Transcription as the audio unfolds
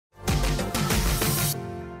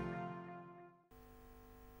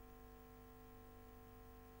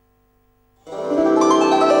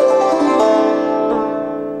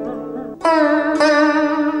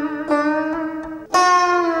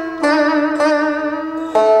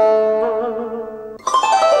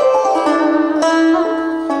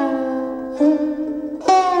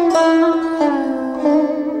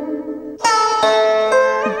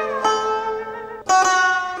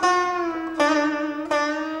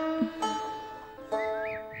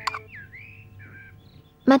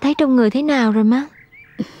Má thấy trong người thế nào rồi má?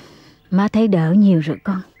 Má thấy đỡ nhiều rồi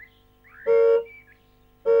con.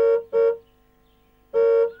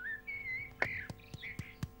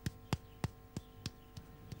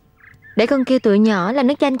 Để con kêu tụi nhỏ làm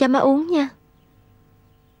nước chanh cho má uống nha.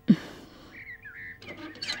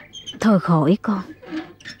 Thôi khỏi con.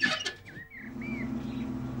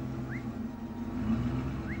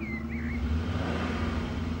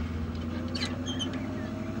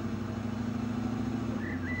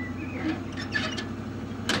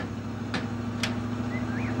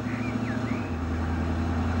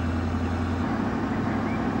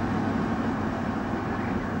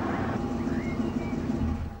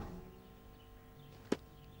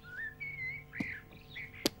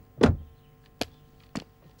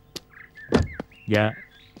 Dạ.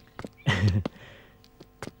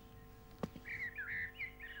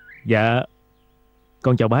 Dạ,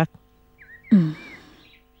 con chào bác.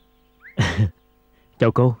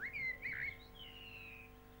 Chào cô.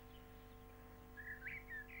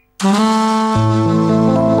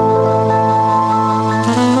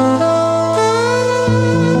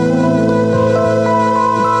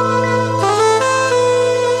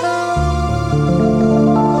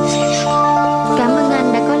 Cảm ơn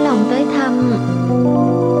anh đã có lòng tới thăm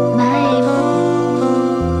má em.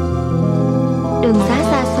 Đường xá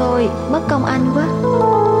xa xôi, mất công anh quá.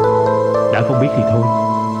 Đã không biết thì thôi,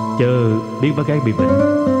 chớ biết bác gái bị bệnh,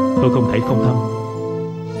 tôi không thể không thăm.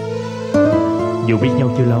 Dù biết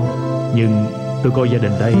nhau chưa lâu, nhưng tôi coi gia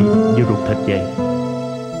đình đây như ruột thịt vậy.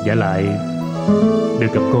 Vả lại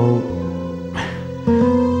được gặp cô,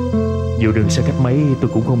 dù đường xa cách mấy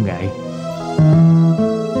tôi cũng không ngại.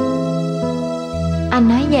 Anh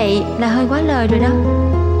nói vậy là hơi quá lời rồi đó.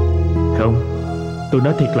 Không, tôi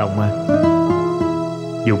nói thiệt lòng mà.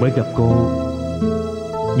 Dù mới gặp cô,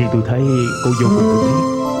 nhưng tôi thấy cô vô cùng thân thiết.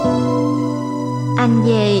 Anh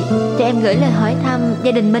về cho em gửi lời hỏi thăm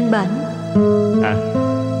gia đình bên bển. À,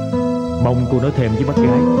 mong cô nói thêm với bác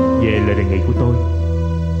gái về lời đề nghị của tôi.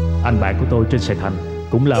 Anh bạn của tôi trên Sài Thành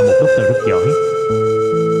cũng là một doctor rất giỏi,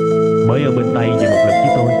 mới ở bên Tây về một lần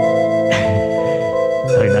với tôi.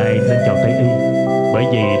 Thời nay nên chọn Tây y, bởi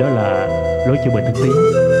vì đó là lối chữa bệnh thực tiến.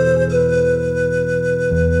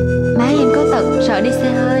 Má em có tật sợ đi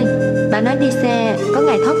xe hơi. Bà nói đi xe có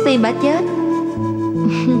ngày thoát tim bà chết.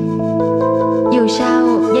 Dù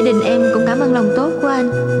sao gia đình em cũng cảm ơn lòng tốt của anh.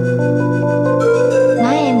 Má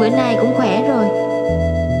em bữa nay cũng khỏe rồi.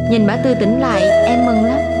 Nhìn bà tươi tỉnh lại em mừng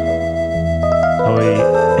lắm. Thôi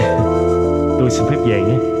tôi xin phép về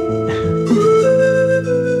nhé.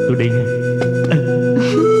 Tôi đi nha.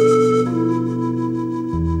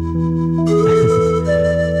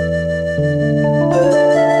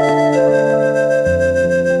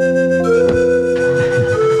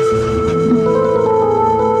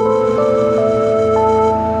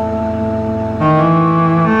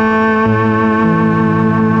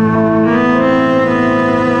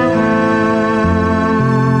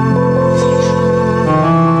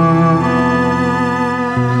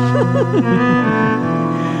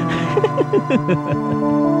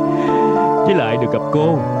 Với lại được gặp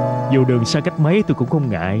cô, dù đường xa cách mấy tôi cũng không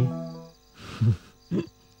ngại.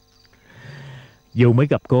 Dù mới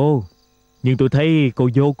gặp cô, nhưng tôi thấy cô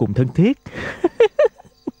vô cùng thân thiết.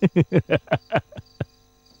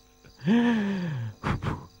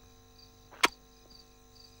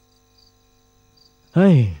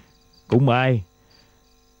 Hey, cũng may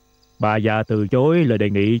bà già từ chối lời đề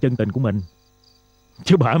nghị chân tình của mình,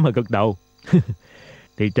 chứ bà mà gật đầu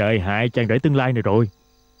thì trời hại chàng rể tương lai này rồi.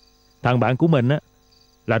 Thằng bạn của mình á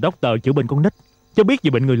là doctor chữa bệnh con nít, chứ biết gì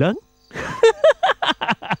bệnh người lớn.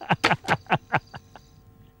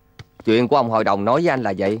 Chuyện của ông hội đồng nói với anh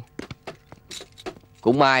là vậy.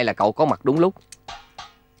 Cũng may là cậu có mặt đúng lúc,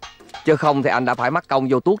 chứ không thì anh đã phải mắc công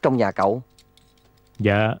vô tuốt trong nhà cậu.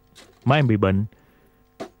 Dạ, má em bị bệnh.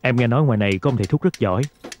 Em nghe nói ngoài này có ông thầy thuốc rất giỏi,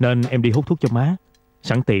 nên em đi hút thuốc cho má,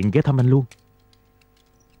 sẵn tiện ghé thăm anh luôn.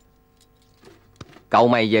 Cậu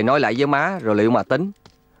mày về nói lại với má rồi liệu mà tính.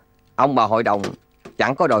 Ông bà hội đồng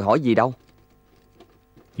chẳng có đòi hỏi gì đâu.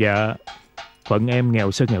 Dạ, phận em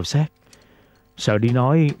nghèo sơn nghèo sát, sợ đi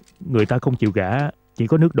nói người ta không chịu gả, chỉ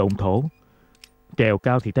có nước độn thổ, trèo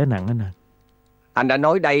cao thì té nặng anh à. Anh đã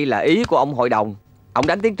nói đây là ý của ông hội đồng, ông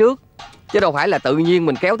đánh tiếng trước, chứ đâu phải là tự nhiên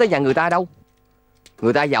mình kéo tới nhà người ta đâu.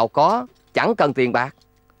 Người ta giàu có, chẳng cần tiền bạc,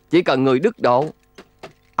 chỉ cần người đức độ.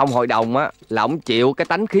 Ông hội đồng á là ông chịu cái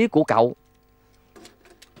tánh khí của cậu.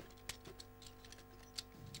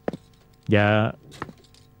 Dạ,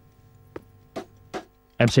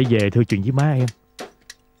 em sẽ về thưa chuyện với má em.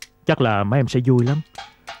 Chắc là má em sẽ vui lắm.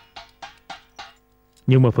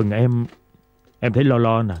 Nhưng mà phần em thấy lo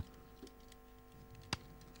lo nè.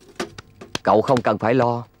 Cậu không cần phải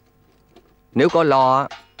lo. Nếu có lo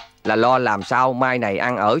là lo làm sao mai này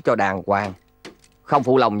ăn ở cho đàng hoàng, không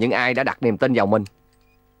phụ lòng những ai đã đặt niềm tin vào mình.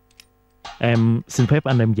 Em xin phép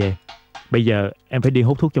anh em về. Bây giờ em phải đi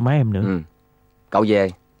hút thuốc cho má em nữa. Cậu về.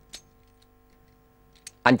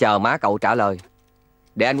 Anh chờ má cậu trả lời,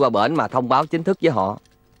 để anh qua bển mà thông báo chính thức với họ.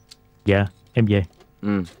 Dạ, em về.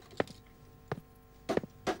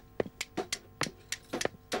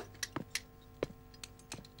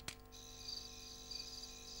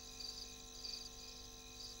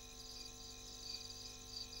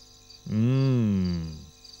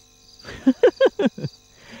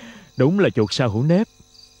 Đúng là chuột sao hũ nếp.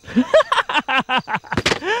 Cà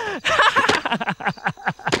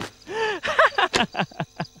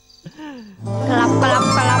lọc, cà lọc,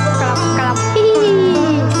 cà lọc, cà lọc, cà lọc. Hi hi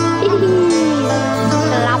hi hi.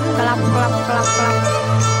 Cà lọc, cà lọc, cà lọc, cà lọc, cà lọc.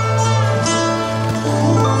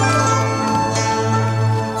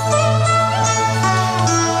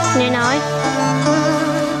 Nghe nói.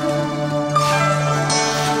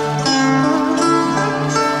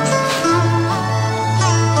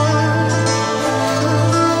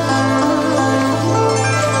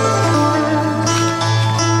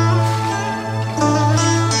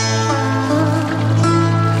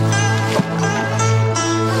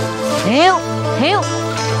 Hiếu,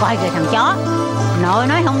 coi kìa thằng chó. Nội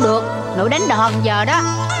nói không được, nội đánh đòn giờ đó.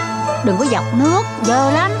 Đừng có dọc nước,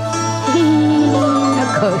 dơ lắm. Nó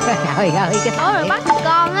cười, trời ơi cái thằng rồi bắt thằng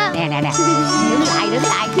con á. Nè, đứng lại.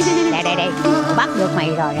 Đây, bắt được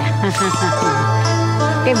mày rồi.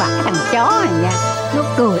 Cái mặt cái thằng chó này nha, nó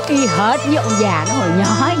cười y hệt với ông già nó hồi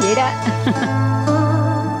nhỏ vậy đó.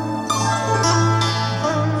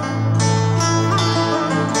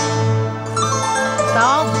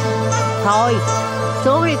 Tốt. Thôi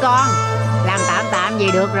xuống đi con. Làm tạm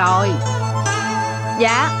gì được rồi.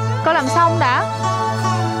 Dạ, con làm xong đã.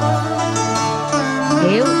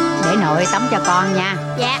 Hiếu, để nội tắm cho con nha.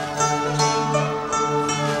 Dạ.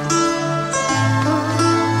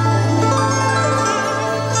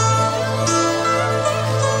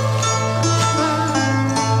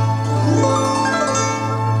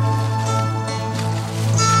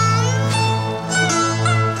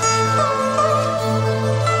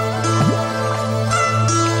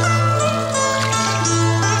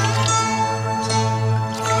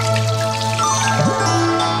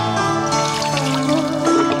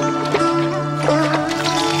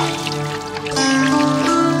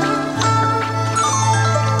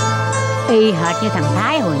 Y hệt như thằng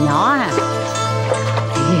Thái hồi nhỏ à.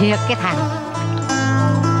 Thiệt cái thằng.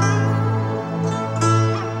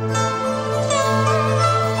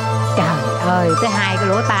 Trời ơi, tới hai cái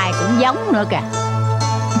lỗ tai cũng giống nữa kìa.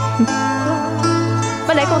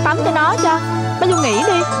 Má để con tắm cho nó cho. Má vô nghỉ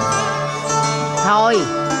đi. Thôi,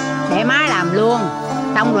 để má làm luôn.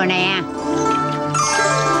 Xong rồi nè.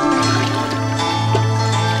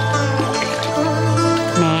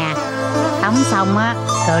 Nè, tắm xong á,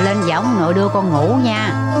 rồi lên võng nội đưa con ngủ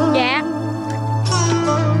nha. Dạ.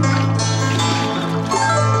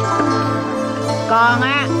 Con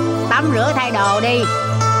á, tắm rửa thay đồ đi,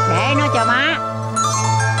 để nó cho má.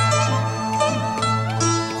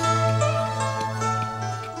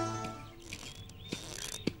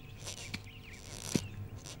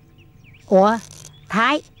 Ủa,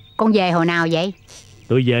 Thái, con về hồi nào vậy?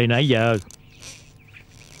 Tôi về nãy giờ.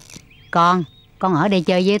 Con ở đây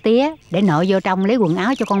chơi với tía, để nội vô trong lấy quần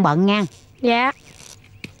áo cho con bận nha. Dạ.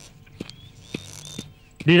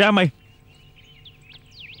 Đi ra mày.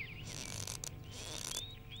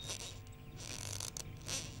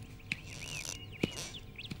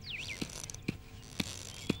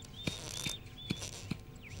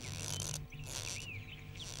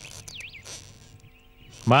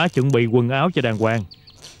 Má chuẩn bị quần áo cho đàng hoàng.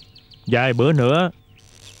 Vài bữa nữa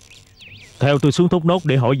theo tôi xuống Thốt Nốt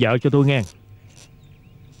để hỏi vợ cho tôi nghe.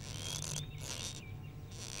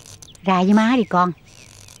 Ra với má đi con.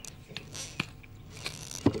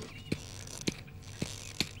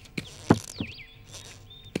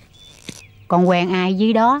 Con quen ai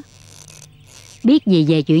dưới đó? Biết gì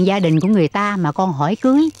về chuyện gia đình của người ta mà con hỏi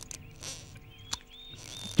cưới?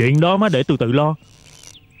 Chuyện đó má để tôi tự lo.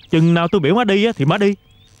 Chừng nào tôi biểu má đi thì má đi.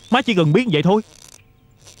 Má chỉ cần biết vậy thôi.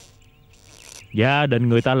 Gia đình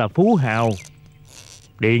người ta là phú hào,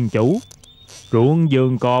 điền chủ, ruộng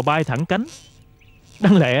vườn cò bay thẳng cánh.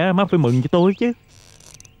 Đáng lẽ má phải mừng cho tôi chứ.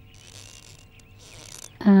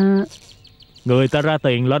 Người ta ra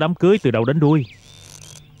tiền lo đám cưới từ đầu đến đuôi.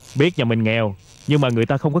 Biết nhà mình nghèo, nhưng mà người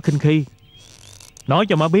ta không có khinh khi. Nói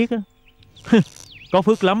cho má biết á, có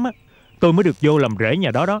phước lắm á, tôi mới được vô làm rể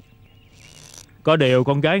nhà đó đó. Có điều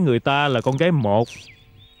con gái người ta là con gái một.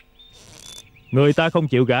 Người ta không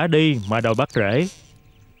chịu gả đi mà đòi bắt rễ.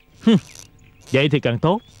 Vậy thì càng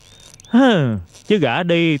tốt. Chứ gả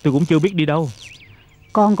đi tôi cũng chưa biết đi đâu.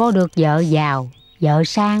 Con có được vợ giàu, vợ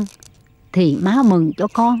sang thì má mừng cho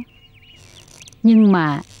con. Nhưng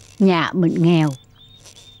mà nhà mình nghèo,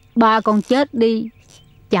 ba con chết đi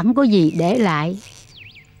chẳng có gì để lại.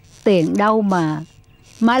 Tiền đâu mà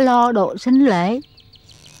má lo đồ sính lễ,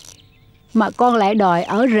 mà con lại đòi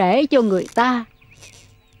ở rể cho người ta.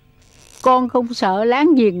 Con không sợ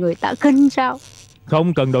láng giềng người ta khinh sao?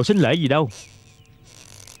 Không cần đồ sính lễ gì đâu.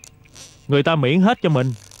 Người ta miễn hết cho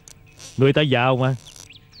mình. Người ta giàu mà,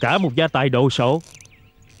 cả một gia tài đồ sộ.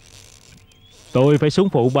 Tôi phải xuống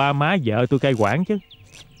phụ ba má vợ tôi cai quản chứ.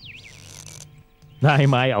 Nay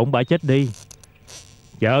mai ổng bả chết đi,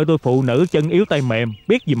 vợ tôi phụ nữ chân yếu tay mềm,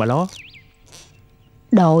 biết gì mà lo.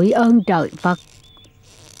 Đội ơn trời Phật,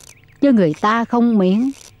 chứ người ta không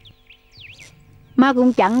miễn, má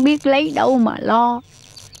cũng chẳng biết lấy đâu mà lo.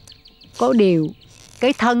 Có điều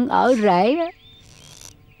cái thân ở rể á,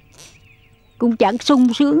 cũng chẳng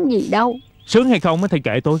sung sướng gì đâu. Sướng hay không thì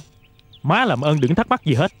kệ tôi. Má làm ơn đừng thắc mắc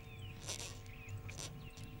gì hết.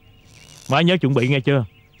 Má nhớ chuẩn bị nghe chưa?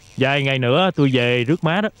 Vài ngày nữa tôi về rước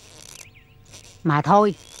má đó. Mà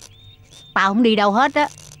thôi, tao không đi đâu hết á.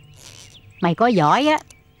 Mày có giỏi á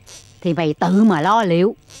thì mày tự mà lo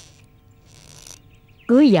liệu.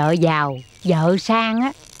 Cưới vợ giàu, vợ sang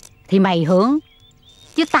á thì mày hưởng,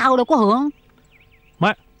 chứ tao đâu có hưởng.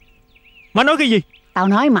 Má nói cái gì? Tao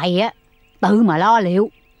nói mày á tự mà lo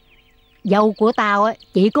liệu. Dâu của tao á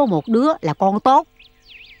chỉ có một đứa là con tốt.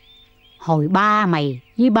 Hồi ba mày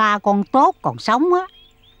với ba con tốt còn sống á,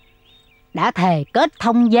 đã thề kết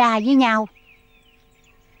thông gia với nhau.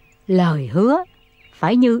 Lời hứa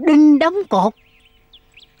phải như đinh đóng cột.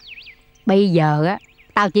 Bây giờ á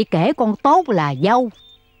tao chỉ kể con tốt là dâu,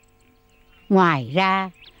 ngoài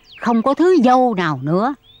ra không có thứ dâu nào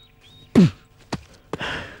nữa.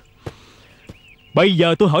 Bây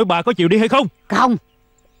giờ tôi hỏi bà có chịu đi hay không? Không.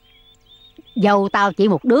 Dâu tao chỉ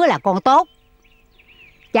một đứa là con tốt.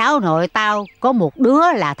 Cháu nội tao có một đứa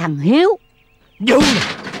là thằng Hiếu. Dung!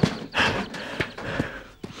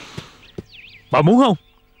 Bà muốn không?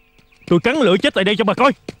 Tôi cắn lưỡi chết tại đây cho bà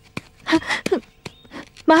coi.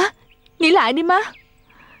 Má, nghĩ lại đi má.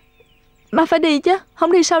 Má phải đi chứ,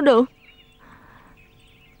 không đi sao được.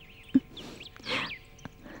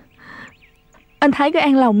 Anh Thái cứ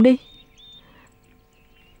an lòng đi.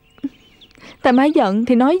 Tại má giận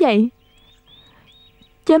thì nói vậy,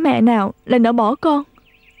 chứ mẹ nào lại nỡ bỏ con.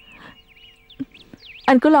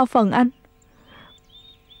 Anh cứ lo phần anh,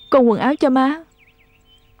 còn quần áo cho má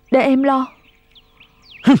để em lo.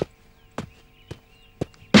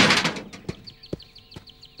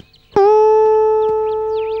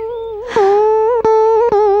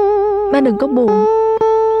 Má đừng có buồn,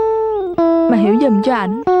 mà hiểu giùm cho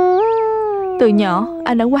ảnh. Từ nhỏ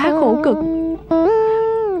anh đã quá khổ cực,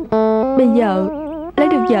 bây giờ lấy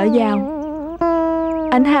được vợ giàu,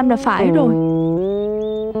 anh ham là phải rồi.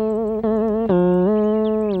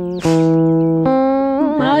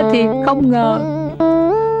 Má thiệt không ngờ,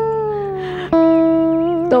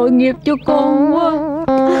 tội nghiệp cho con quá.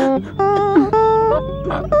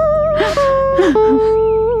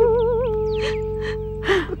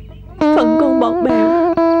 Phận con bọt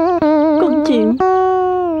bèo, con chịu.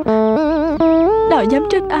 Nào dám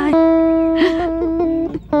trách ai.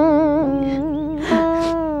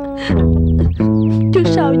 Trước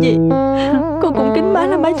sau gì con cũng kính má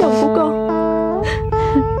là má chồng của con.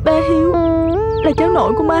 Bé Hiếu là cháu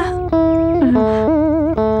nội của má.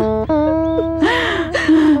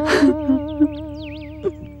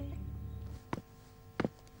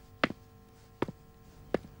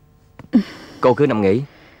 Cô cứ nằm nghỉ.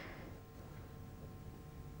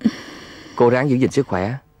 Cô ráng giữ gìn sức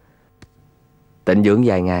khỏe, tịnh dưỡng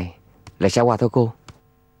vài ngày là sẽ qua thôi cô.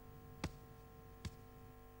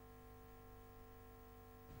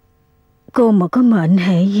 Cô mà có mệnh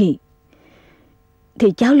hệ gì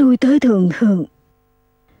thì cháu lui tới thường thường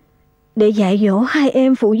để dạy dỗ hai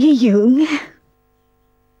em phụ với dưỡng nha.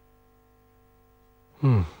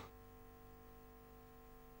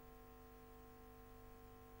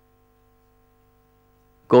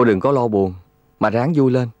 Cô đừng có lo buồn, mà ráng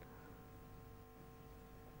vui lên.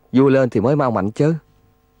 Vui lên thì mới mau mạnh chứ.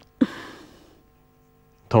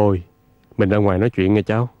 Thôi, mình ra ngoài nói chuyện nghe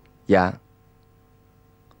cháu. Dạ.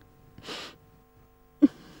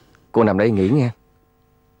 Cô nằm đây nghỉ nghe.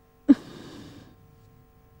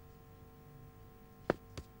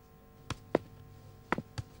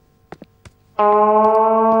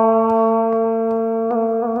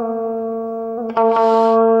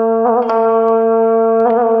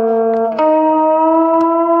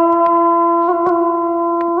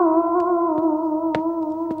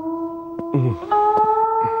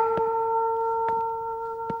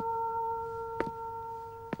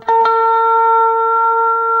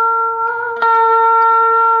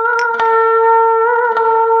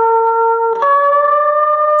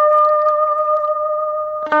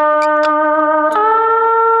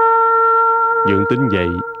 tính vậy,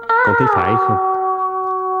 con thấy phải không?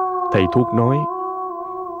 Thầy thuốc nói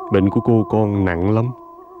bệnh của cô con nặng lắm,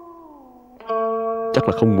 chắc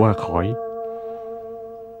là không qua khỏi.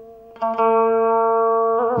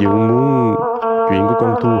 Dượng muốn chuyện của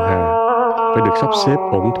con Thu Hà phải được sắp xếp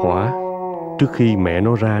ổn thỏa trước khi mẹ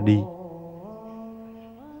nó ra đi.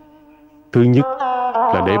 Thứ nhất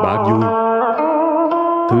là để bà vui,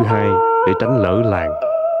 thứ hai để tránh lỡ làng.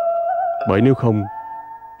 Bởi nếu không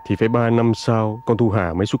thì phải 3 năm sau con Thu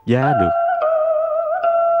Hà mới xuất giá được.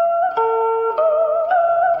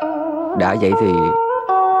 Đã vậy thì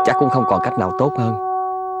chắc cũng không còn cách nào tốt hơn.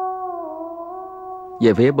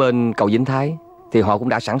 Về phía bên cậu Vĩnh Thái thì họ cũng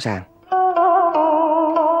đã sẵn sàng.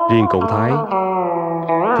 Riêng cậu Thái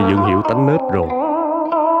thì Dượng hiểu tánh nết rồi,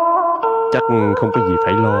 chắc không có gì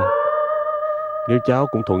phải lo. Nếu cháu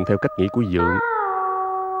cũng thuận theo cách nghĩ của Dượng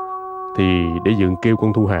thì để Dượng kêu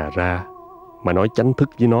con Thu Hà ra mà nói chánh thức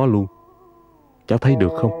với nó luôn. Cháu thấy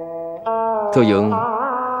được không? Thưa Dượng,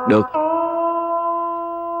 được.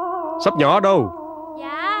 Sắp nhỏ đâu?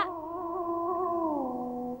 Dạ.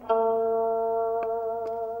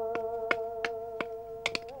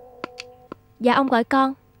 Dạ ông gọi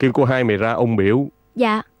con. Kêu cô hai mày ra ông biểu.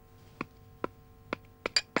 Dạ.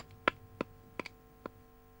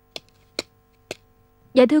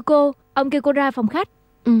 Dạ thưa cô, ông kêu cô ra phòng khách.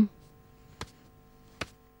 Ừ.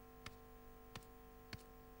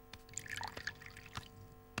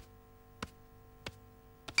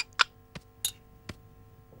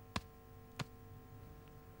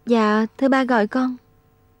 Dạ, thưa ba gọi con.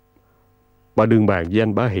 Ba đương bàn với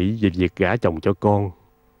anh Bá Hỷ về việc gả chồng cho con.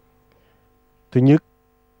 Thứ nhất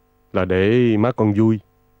là để má con vui.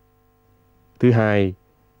 Thứ hai,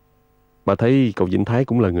 ba thấy cậu Vĩnh Thái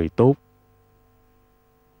cũng là người tốt,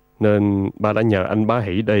 nên ba đã nhờ anh Bá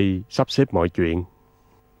Hỷ đây sắp xếp mọi chuyện.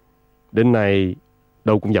 Đến nay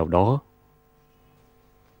đâu cũng vào đó.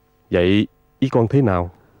 Vậy ý con thế nào?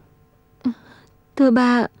 Thưa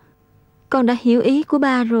ba, con đã hiểu ý của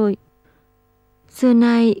ba rồi. Xưa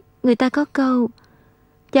nay người ta có câu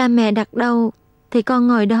cha mẹ đặt đâu thì con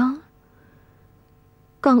ngồi đó.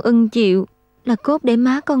 Con ưng chịu là cốt để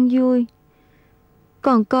má con vui.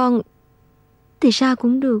 Còn con thì sao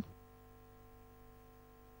cũng được.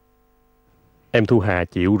 Em Thu Hà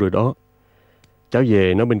chịu rồi đó. Cháu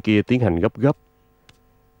về nó bên kia tiến hành gấp gấp,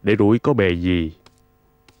 để rủi có bề gì.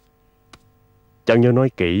 Cháu nhớ nói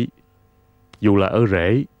kỹ, dù là ở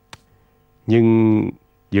rể, nhưng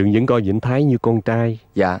Dượng vẫn coi Vĩnh Thái như con trai.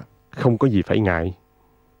 Dạ. Không có gì phải ngại.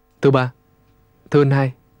 Thưa ba, thưa anh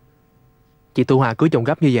hai, chị Thu Hà cưới chồng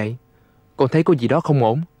gấp như vậy, con thấy có gì đó không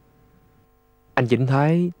ổn. Anh Vĩnh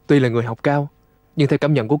Thái tuy là người học cao, nhưng theo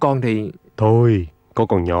cảm nhận của con thì... Thôi, con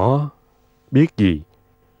còn nhỏ, biết gì.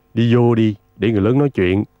 Đi vô đi, để người lớn nói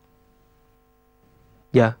chuyện.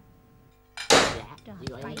 Dạ.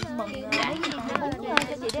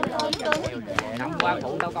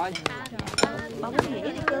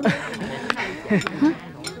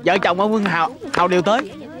 Vợ chồng ông Hưng Hào đều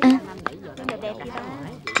tới.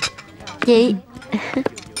 Chị.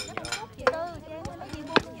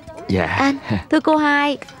 Dạ. Anh, thưa cô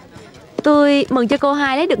hai, tôi mừng cho cô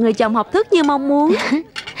hai lấy được người chồng học thức như mong muốn.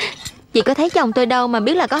 Chị có thấy chồng tôi đâu mà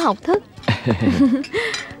biết là có học thức.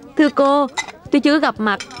 Thưa cô, tôi chưa gặp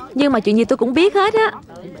mặt, nhưng mà chuyện gì tôi cũng biết hết á.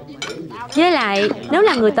 Với lại, nếu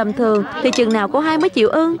là người tầm thường thì chừng nào cô hai mới chịu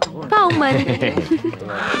ưng, phải không mình?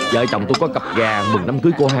 Vợ chồng tôi có cặp gà mừng đám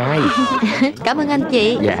cưới cô hai. Cảm ơn anh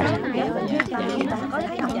chị. Dạ.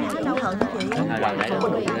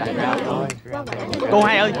 Cô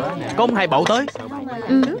hai ơi, có ông hai bộ tới.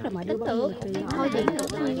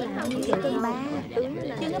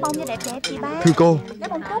 Thưa cô,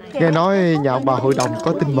 nghe nói nhà ông bà hội đồng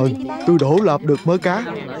có tin mừng, tôi đổ lợp được mớ cá,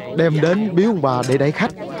 đem đến biếu ông bà để đãi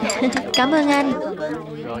khách. Cảm ơn anh.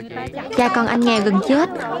 Cha con anh nghèo gần chết,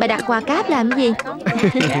 bà đặt quà cáp làm gì?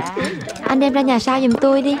 Anh đem ra nhà sau giùm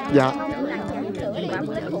tôi đi. Dạ.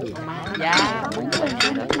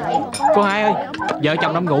 Cô hai ơi, vợ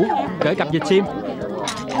chồng đang ngủ, gửi cặp dịch sim.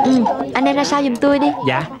 Anh đem ra sau giùm tôi đi.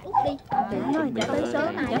 Dạ.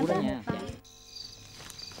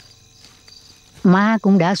 Má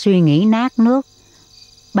cũng đã suy nghĩ nát nước.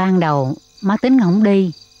 Ban đầu má tính không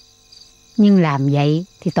đi, nhưng làm vậy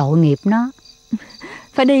thì tội nghiệp nó.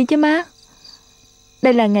 Phải đi chứ má.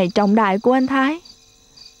 Đây là ngày trọng đại của anh Thái.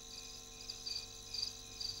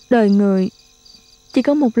 Đời người chỉ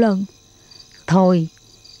có một lần. Thôi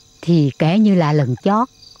thì kể như là lần chót.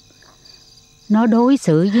 Nó đối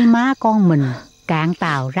xử với má con mình cạn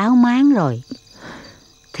tàu ráo máng rồi.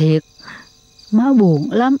 Thiệt, má buồn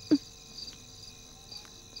lắm.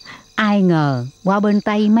 Ai ngờ qua bên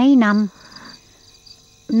Tây mấy năm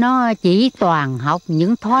Nó chỉ toàn học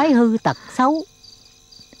những thói hư tật xấu.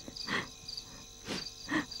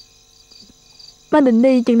 Má định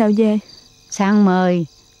đi chừng nào về? Sáng mời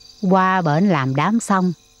qua bển làm đám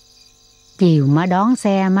xong, chiều má đón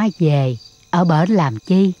xe má về. Ở bển làm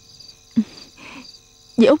chi?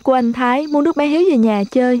 Dì út của anh Thái muốn đứa bé Hiếu về nhà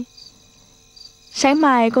chơi. Sáng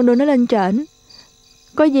mai con đưa nó lên trển.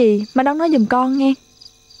 Có gì má đón nó giùm con nghe.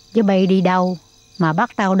 Chứ bay đi đâu mà bắt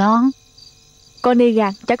tao đón? Con đi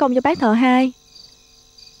gặt trả công cho bác thợ hai.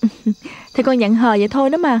 Thì con nhận hờ vậy thôi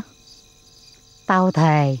đó mà. Tao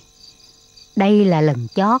thề đây là lần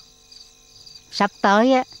chót. Sắp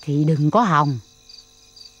tới á, thì đừng có hòng.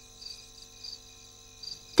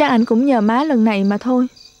 Chắc anh cũng nhờ má lần này mà thôi.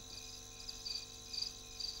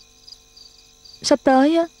 Sắp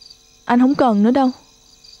tới á, anh không cần nữa đâu.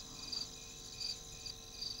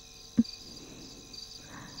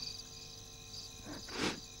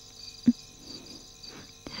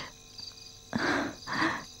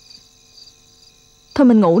 Thôi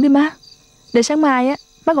mình ngủ đi má. Để sáng mai á,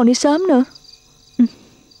 má còn đi sớm nữa.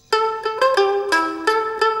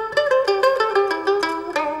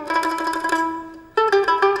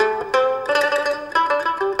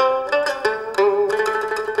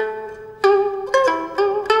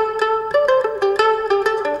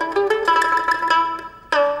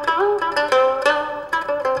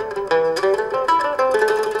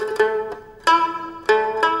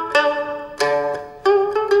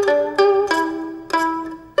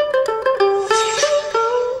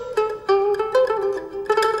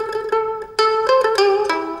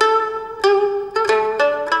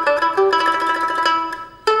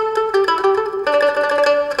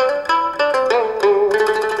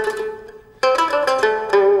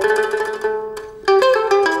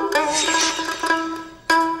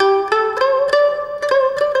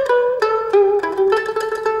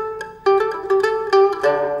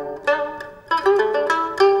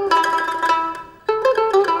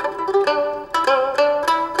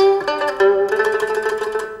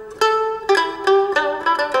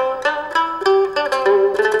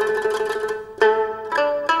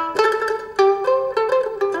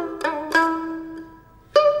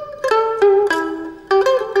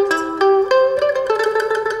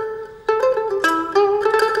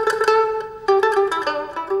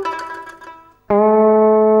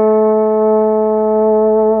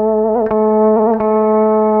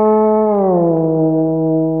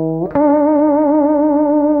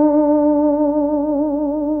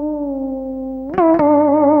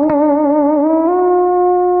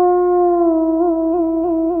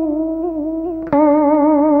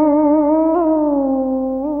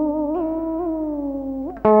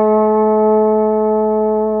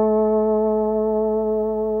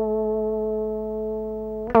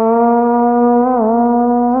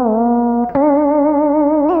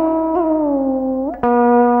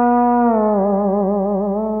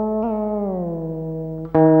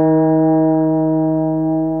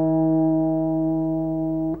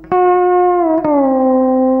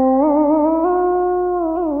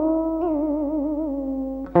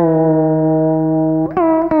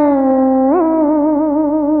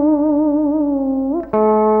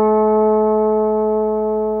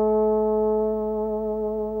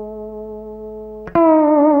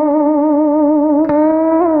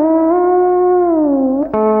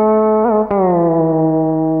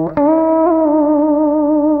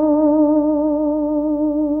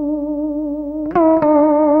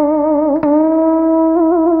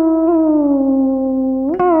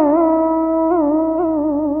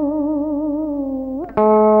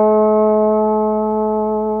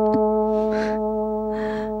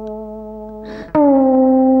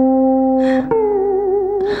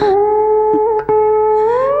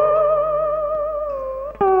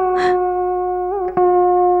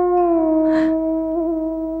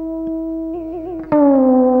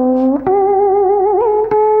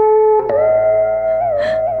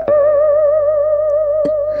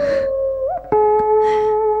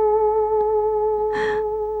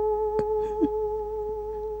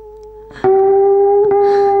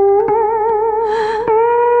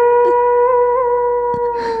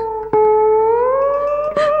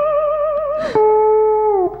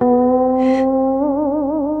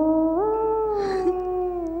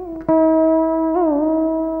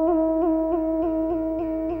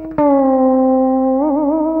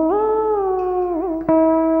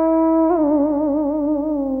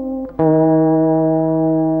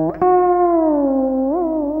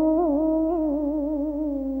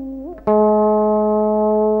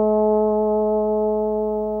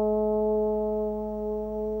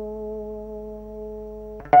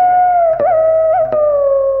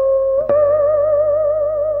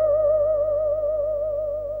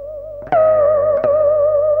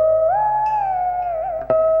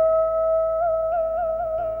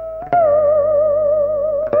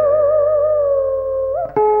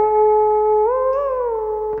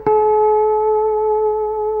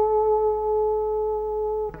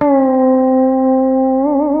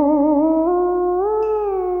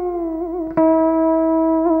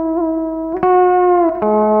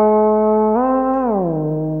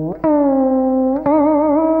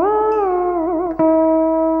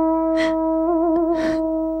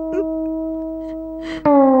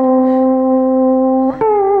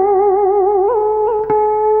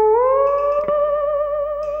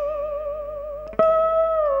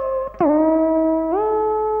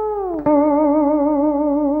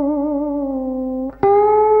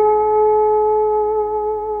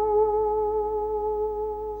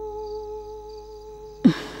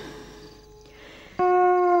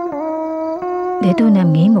 Để tôi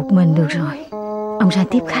nằm nghỉ một mình được rồi. Ông ra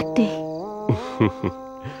tiếp khách đi.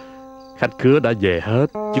 Khách khứa đã về hết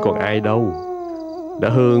chứ còn ai đâu. Đã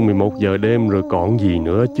hơn 11 giờ đêm rồi còn gì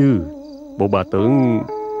nữa chứ. Bộ bà tưởng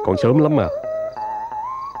còn sớm lắm à.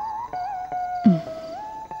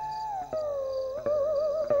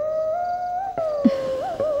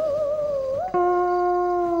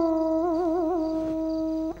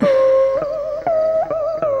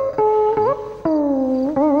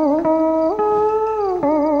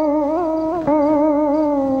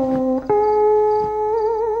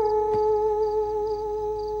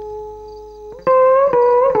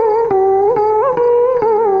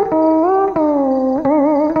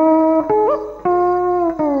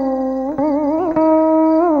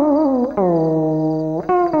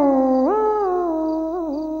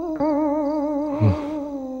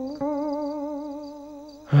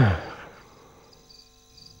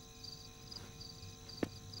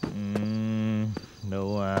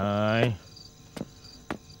 Đủ rồi.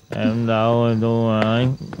 Em đâu rồi đủ rồi.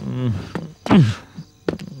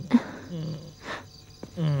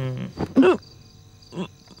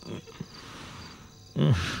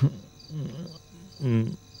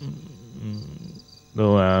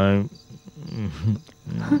 Đủ rồi.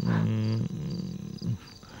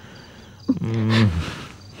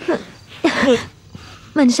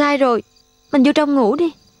 Mình sai rồi. Mình vô trong ngủ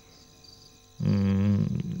đi.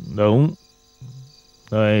 Đúng.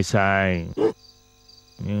 Tôi sai.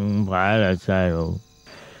 Nhưng không phải là sai rượu,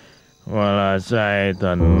 mà là sai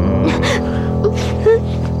tình.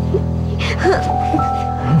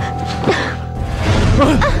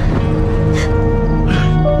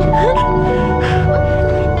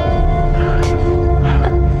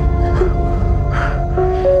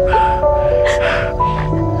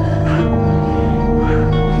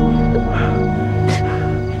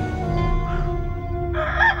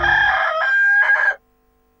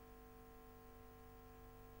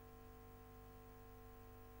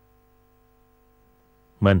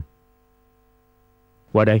 Mình,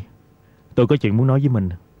 qua đây. Tôi có chuyện muốn nói với mình.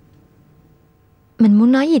 Mình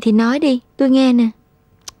muốn nói gì thì nói đi, tôi nghe nè.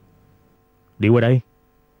 Đi qua đây.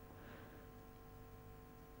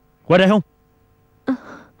 Qua đây không?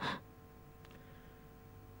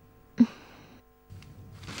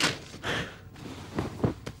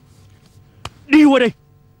 Đi qua đây.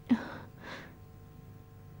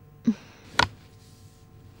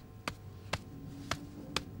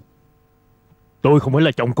 Tôi không phải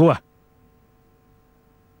là chồng cô à?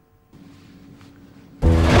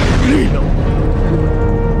 Đi đâu?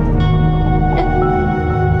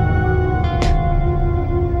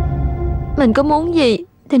 Mình có muốn gì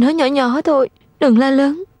thì nói nhỏ nhỏ thôi, đừng la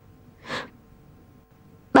lớn.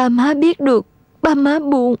 Ba má biết được, ba má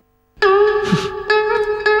buồn.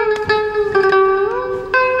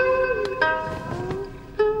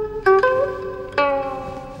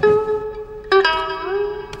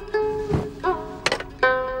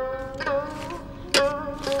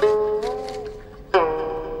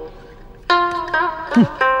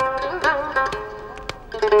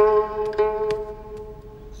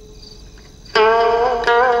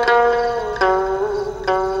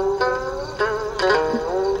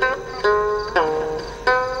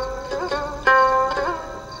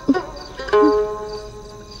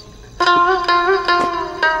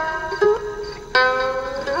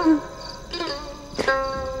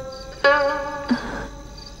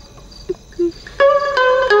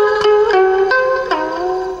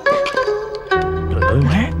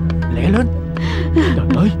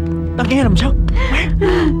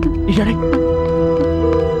 Đi ra đây.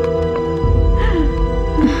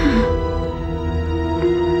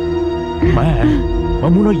 Má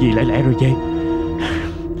muốn nói gì lẹ lẹ rồi về.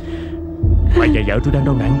 Bà và vợ tôi đang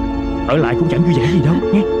đau nặng, ở lại cũng chẳng vui vẻ gì đâu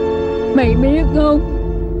nghe. Mày biết không,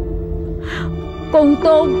 con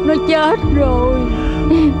Tôn nó chết rồi.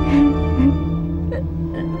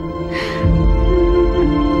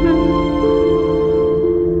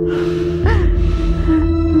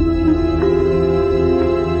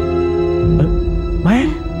 Má,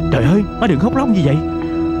 trời ơi, má đừng khóc lóc như vậy.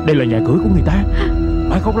 Đây là nhà cửa của người ta.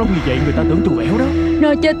 Má khóc lóc như vậy người ta tưởng tôi quẻo đó.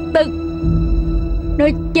 Nó chết tức, nó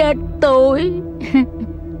chết tuổi.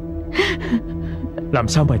 Làm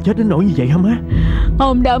sao mà chết đến nỗi như vậy hả má?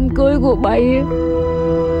 Hôm đám cưới của bay,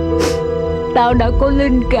 tao đã có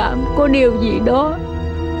linh cảm có điều gì đó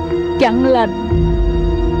chẳng lành.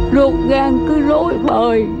 Ruột gan cứ rối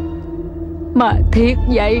bời. Mà thiệt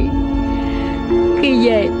vậy, khi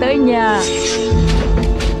về tới nhà,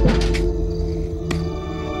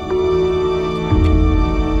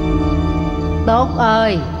 Tốt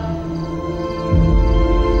ơi,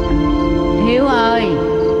 Hiếu ơi,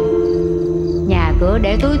 nhà cửa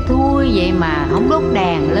để tối thui vậy mà không đốt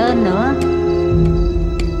đèn lên nữa.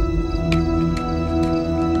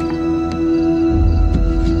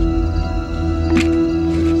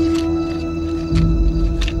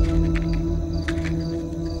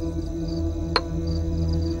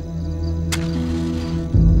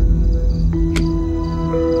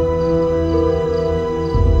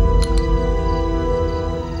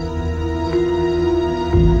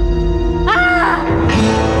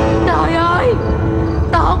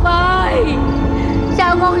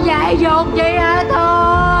 Dại dột vậy hả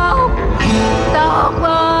Thốt? Thốt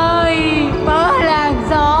ơi, mở làng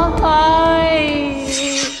xóm ơi.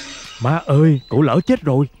 Má ơi, cổ lỡ chết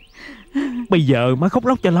rồi. Bây giờ má khóc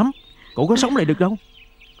lóc cho lắm. Cổ có sống lại được đâu.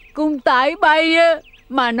 Cũng tại bay á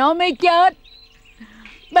mà nó mới chết.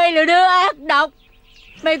 Bay là đứa ác độc,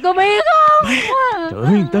 mày có biết không? Trời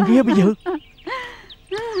ơi, tao nghe bây giờ.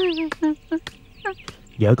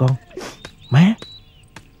 Vợ con. Má.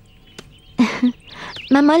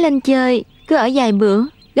 Má mới lên chơi, cứ ở vài bữa,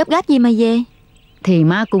 gấp gáp gì mà về? Thì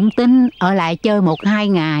má cũng tính ở lại chơi 1-2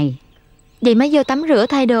 ngày. Vậy má vô tắm rửa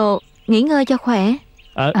thay đồ, nghỉ ngơi cho khỏe.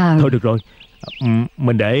 Thôi được rồi.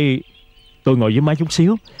 Mình để tôi ngồi với má chút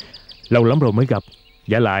xíu. Lâu lắm rồi mới gặp.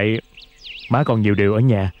 Vả lại má còn nhiều điều ở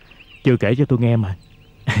nhà chưa kể cho tôi nghe mà.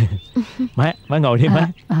 Má ngồi đi má.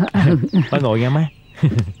 Má ngồi nghe má.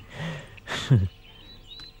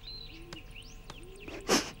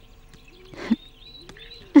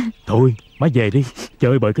 Thôi má về đi.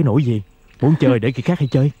 Chơi bởi cái nỗi gì. Muốn chơi để người khác hay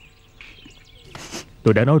chơi.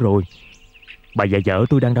 Tôi đã nói rồi, bà già vợ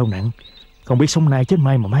tôi đang đau nặng, không biết sống nay chết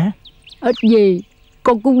mai mà má. Ít gì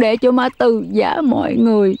con cũng để cho má từ giả mọi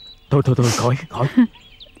người. Thôi khỏi.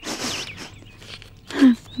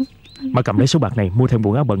 Má cầm lấy số bạc này mua thêm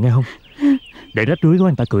quần áo bận nghe không? Để rách rưới của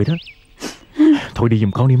anh ta cười đó. Thôi đi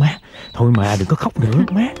giùm con đi má. Thôi mà đừng có khóc nữa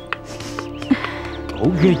má. Khổ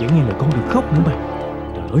ghê vậy nghe là con đừng khóc nữa mà.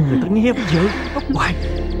 Trời ơi, người ta nghe bây giờ khóc hoài.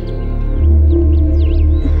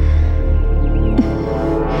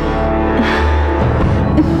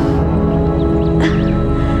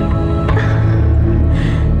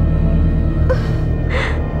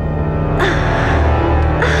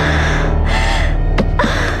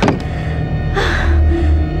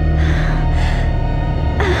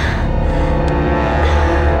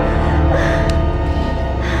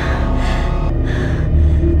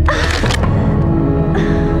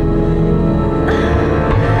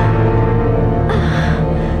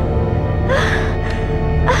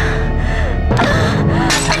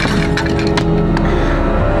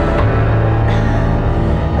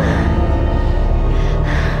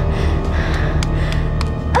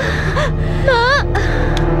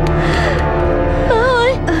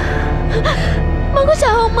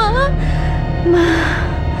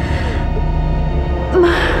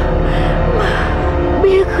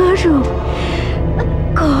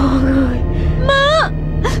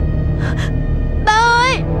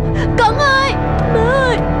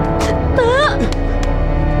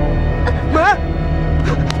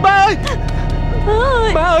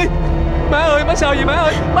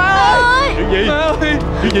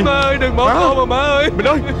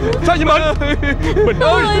 Mình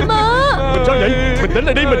ơi, má. Mình sao vậy? Bình tĩnh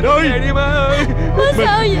lại đi mình ơi. Má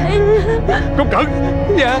sao vậy? Con Cận.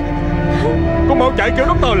 Dạ. Con mau chạy kêu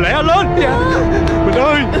doctor lẹ lên. Dạ. Mình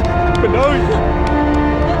ơi,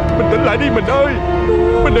 bình tĩnh lại đi mình ơi.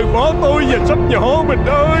 Mình đừng bỏ tôi và sắp nhỏ mình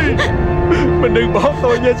ơi. Mình đừng bỏ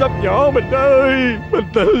tôi và sắp nhỏ mình ơi. Bình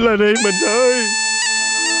tĩnh lại đi mình ơi.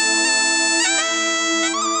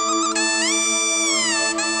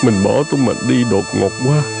 Mình bỏ tụi mình đi đột ngột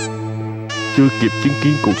quá, chưa kịp chứng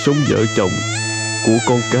kiến cuộc sống vợ chồng của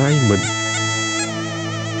con cái mình.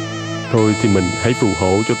 Thôi thì mình hãy phù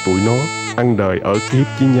hộ cho tụi nó ăn đời ở kiếp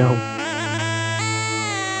với nhau,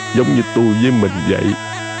 giống như tôi với mình vậy.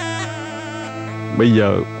 Bây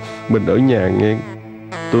giờ mình ở nhà nghe.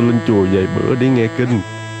 Tôi lên chùa vài bữa để nghe kinh.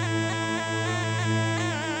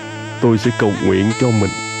 Tôi sẽ cầu nguyện cho mình.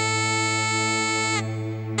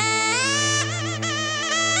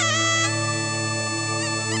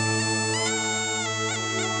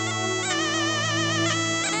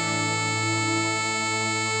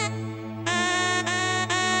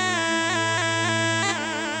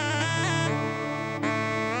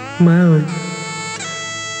 Má ơi,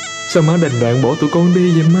 sao má đành đoạn bỏ tụi con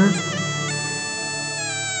đi vậy má?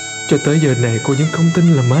 Cho tới giờ này cô vẫn không tin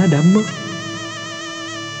là má đã mất.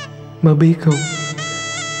 Má biết không,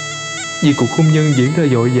 vì cuộc hôn nhân diễn ra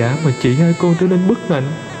vội vã mà chị hai con trở nên bất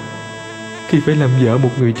hạnh khi phải làm vợ một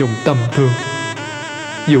người chồng tầm thường,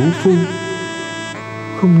 vũ phu,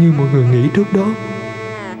 không như mọi người nghĩ trước đó.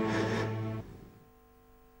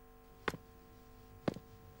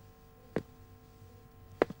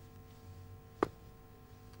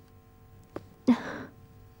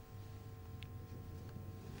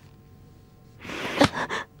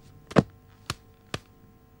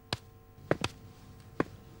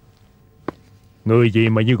 Người gì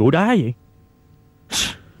mà như gỗ đá vậy?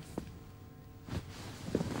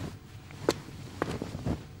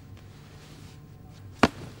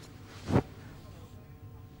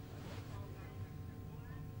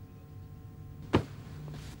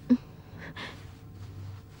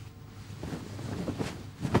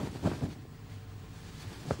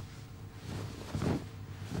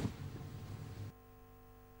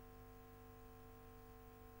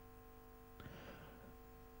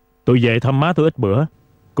 Tôi về thăm má tôi ít bữa.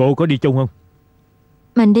 Cô có đi chung không?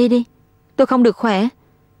 Mình đi đi. Tôi không được khỏe.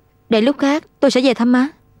 Để lúc khác tôi sẽ về thăm má.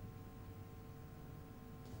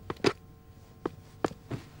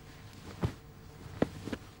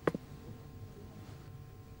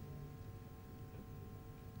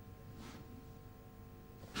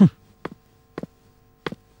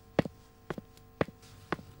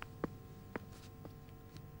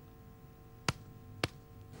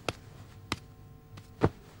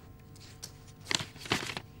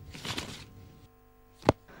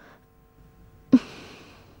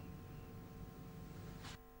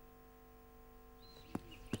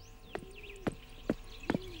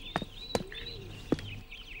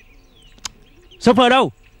 Shopper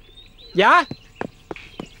đâu? Dạ.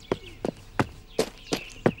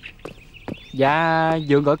 Dạ,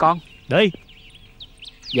 Dượng gọi con. Đi.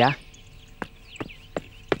 Dạ.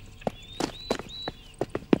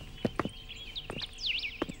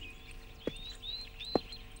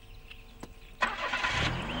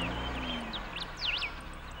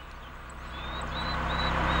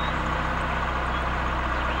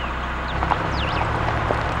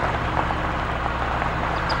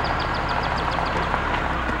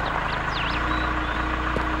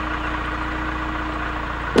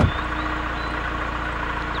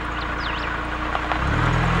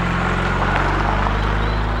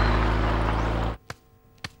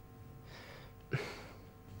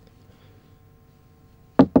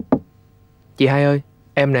 Chị hai ơi,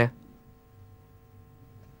 em nè.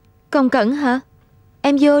 Công Cẩn hả?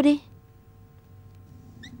 Em vô đi.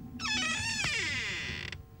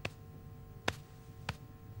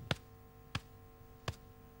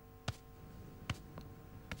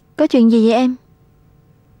 Có chuyện gì vậy em?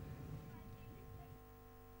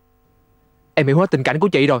 Em hiểu hết tình cảnh của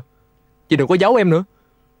chị rồi. Chị đừng có giấu em nữa.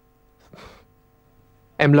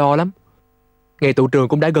 Em lo lắm. Ngày tụ trường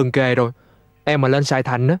cũng đã gần kề rồi. Em mà lên Sài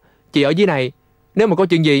Thành á, chị ở dưới này, nếu mà có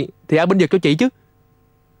chuyện gì thì ai bênh vực cho chị chứ.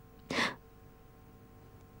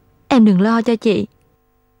 Em đừng lo cho chị.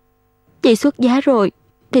 Chị xuất giá rồi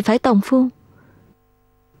thì phải tòng phu.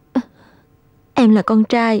 Em là con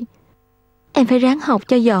trai, em phải ráng học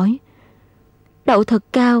cho giỏi, đậu thật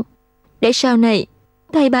cao, để sau này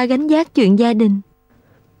thay ba gánh vác chuyện gia đình.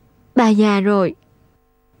 Ba già rồi,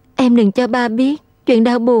 em đừng cho ba biết chuyện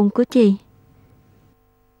đau buồn của chị.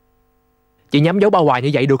 Chị nhắm giấu ba hoài như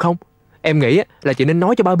vậy được không? Em nghĩ là chị nên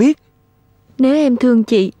nói cho ba biết. Nếu em thương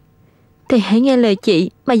chị thì hãy nghe lời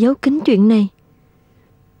chị mà giấu kín chuyện này.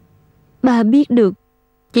 Ba biết được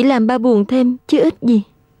chỉ làm ba buồn thêm chứ ít gì.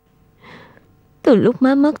 Từ lúc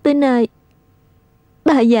má mất tới nay,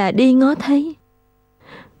 ba già đi ngó thấy.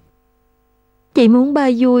 Chị muốn ba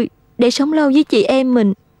vui để sống lâu với chị em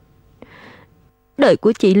mình. Đời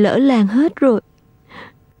của chị lỡ làng hết rồi,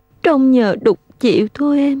 trông nhờ đục chịu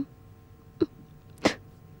thôi em.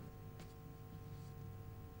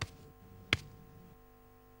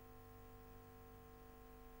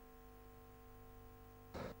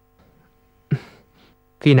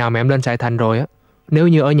 Khi nào mà em lên Sài Thành rồi á, nếu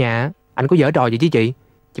như ở nhà anh có giở trò gì với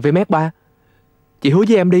chị phải mét ba. Chị hứa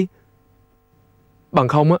với em đi. Bằng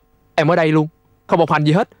không á, em ở đây luôn, không học hành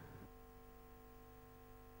gì hết.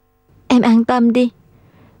 Em an tâm đi.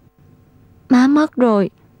 Má mất rồi,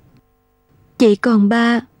 chị còn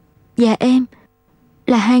ba và em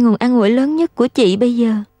là hai nguồn an ủi lớn nhất của chị bây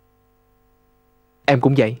giờ. Em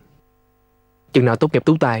cũng vậy. Chừng nào tốt nghiệp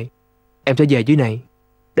tú tài, em sẽ về dưới này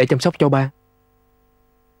để chăm sóc cho ba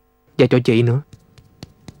và cho chị nữa.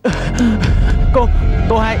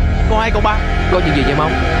 Cô hai cậu ba. Có chuyện gì vậy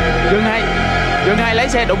Mong? Dượng hai lái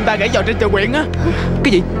xe đụng ta gãy giò trên chợ quyện á.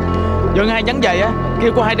 Cái gì? Dượng hai nhắn về á,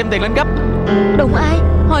 kêu cô hai đem tiền lên gấp. Đụng ai?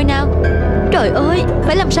 Hồi nào? Trời ơi,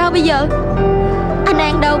 phải làm sao bây giờ? Anh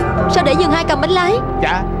An đâu? Sao để Dượng hai cầm bánh lái?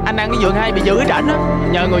 Dạ, anh An với Dượng hai bị giữ ở trển á.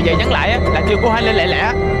 Nhờ người về nhắn lại á, là kêu cô hai lên lẹ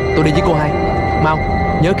lẹ. Tôi đi với cô hai. Mau,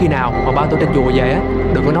 nhớ khi nào mà ba tôi trên chùa về á,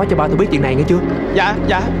 đừng có nói cho ba tôi biết chuyện này nghe chưa? Dạ,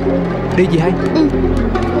 dạ. Đi gì hay?